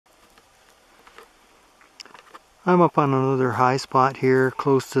I'm up on another high spot here,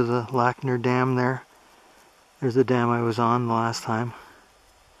 close to the Lackner Dam there. There's the dam I was on the last time.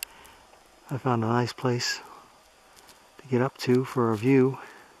 I found a nice place to get up to for a view.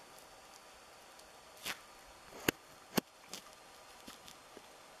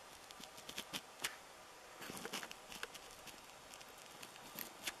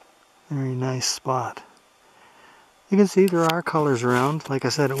 Very nice spot. You can see there are colors around. Like I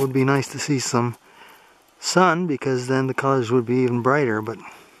said, it would be nice to see some sun because then the colors would be even brighter, but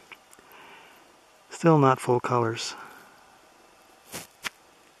still not full colors.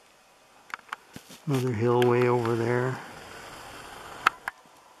 Another hill way over there.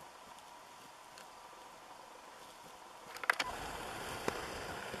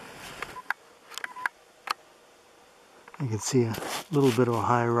 You can see a little bit of a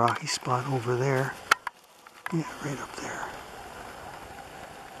high rocky spot over there. Yeah, right up there.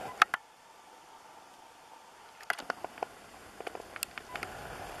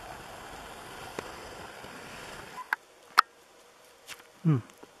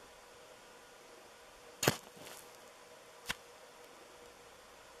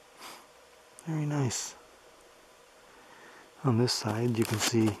 Very nice. On this side you can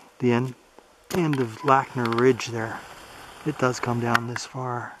see the end of Lackner Ridge there. It does come down this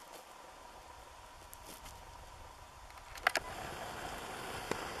far.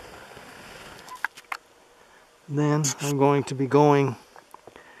 Then I'm going to be going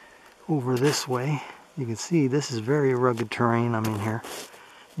over this way. You can see this is very rugged terrain I'm in here.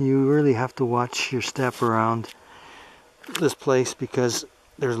 You really have to watch your step around this place because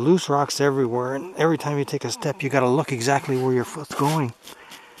there's loose rocks everywhere, and every time you take a step you got to look exactly where your foot's going.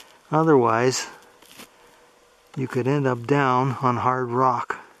 Otherwise you could end up down on hard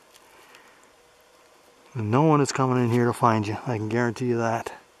rock. And no one is coming in here to find you, I can guarantee you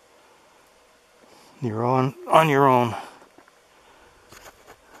that. You're on your own.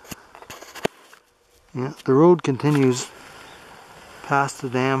 Yeah, the road continues past the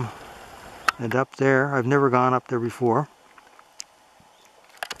dam and up there. I've never gone up there before.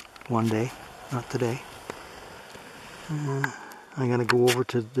 One day, not today. I'm gonna go over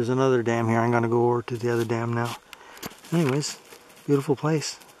to, there's another dam here, I'm gonna go over to the other dam now. Anyways, beautiful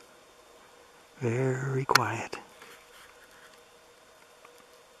place. Very quiet.